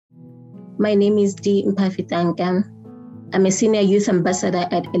My name is Dee Mphafi Tanka. I'm a senior youth ambassador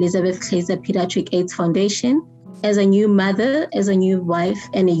at Elizabeth Kleiser Pediatric AIDS Foundation. As a new mother, as a new wife,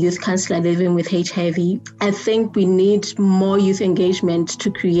 and a youth counselor living with HIV, I think we need more youth engagement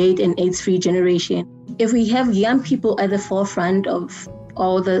to create an AIDS-free generation. If we have young people at the forefront of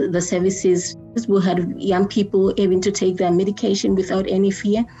all the services, we'll have young people having to take their medication without any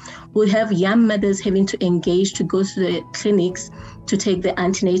fear. We'll have young mothers having to engage to go to the clinics to take the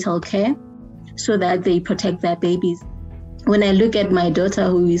antenatal care so that they protect their babies. When I look at my daughter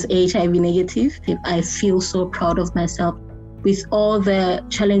who is HIV negative, I feel so proud of myself. With all the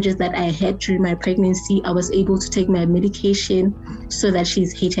challenges that I had during my pregnancy, I was able to take my medication so that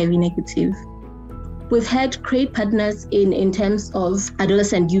she's HIV negative. We've had great partners in terms of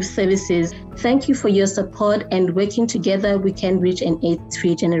adolescent youth services. Thank you for your support, and working together, we can reach an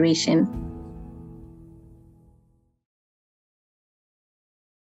AIDS-free generation.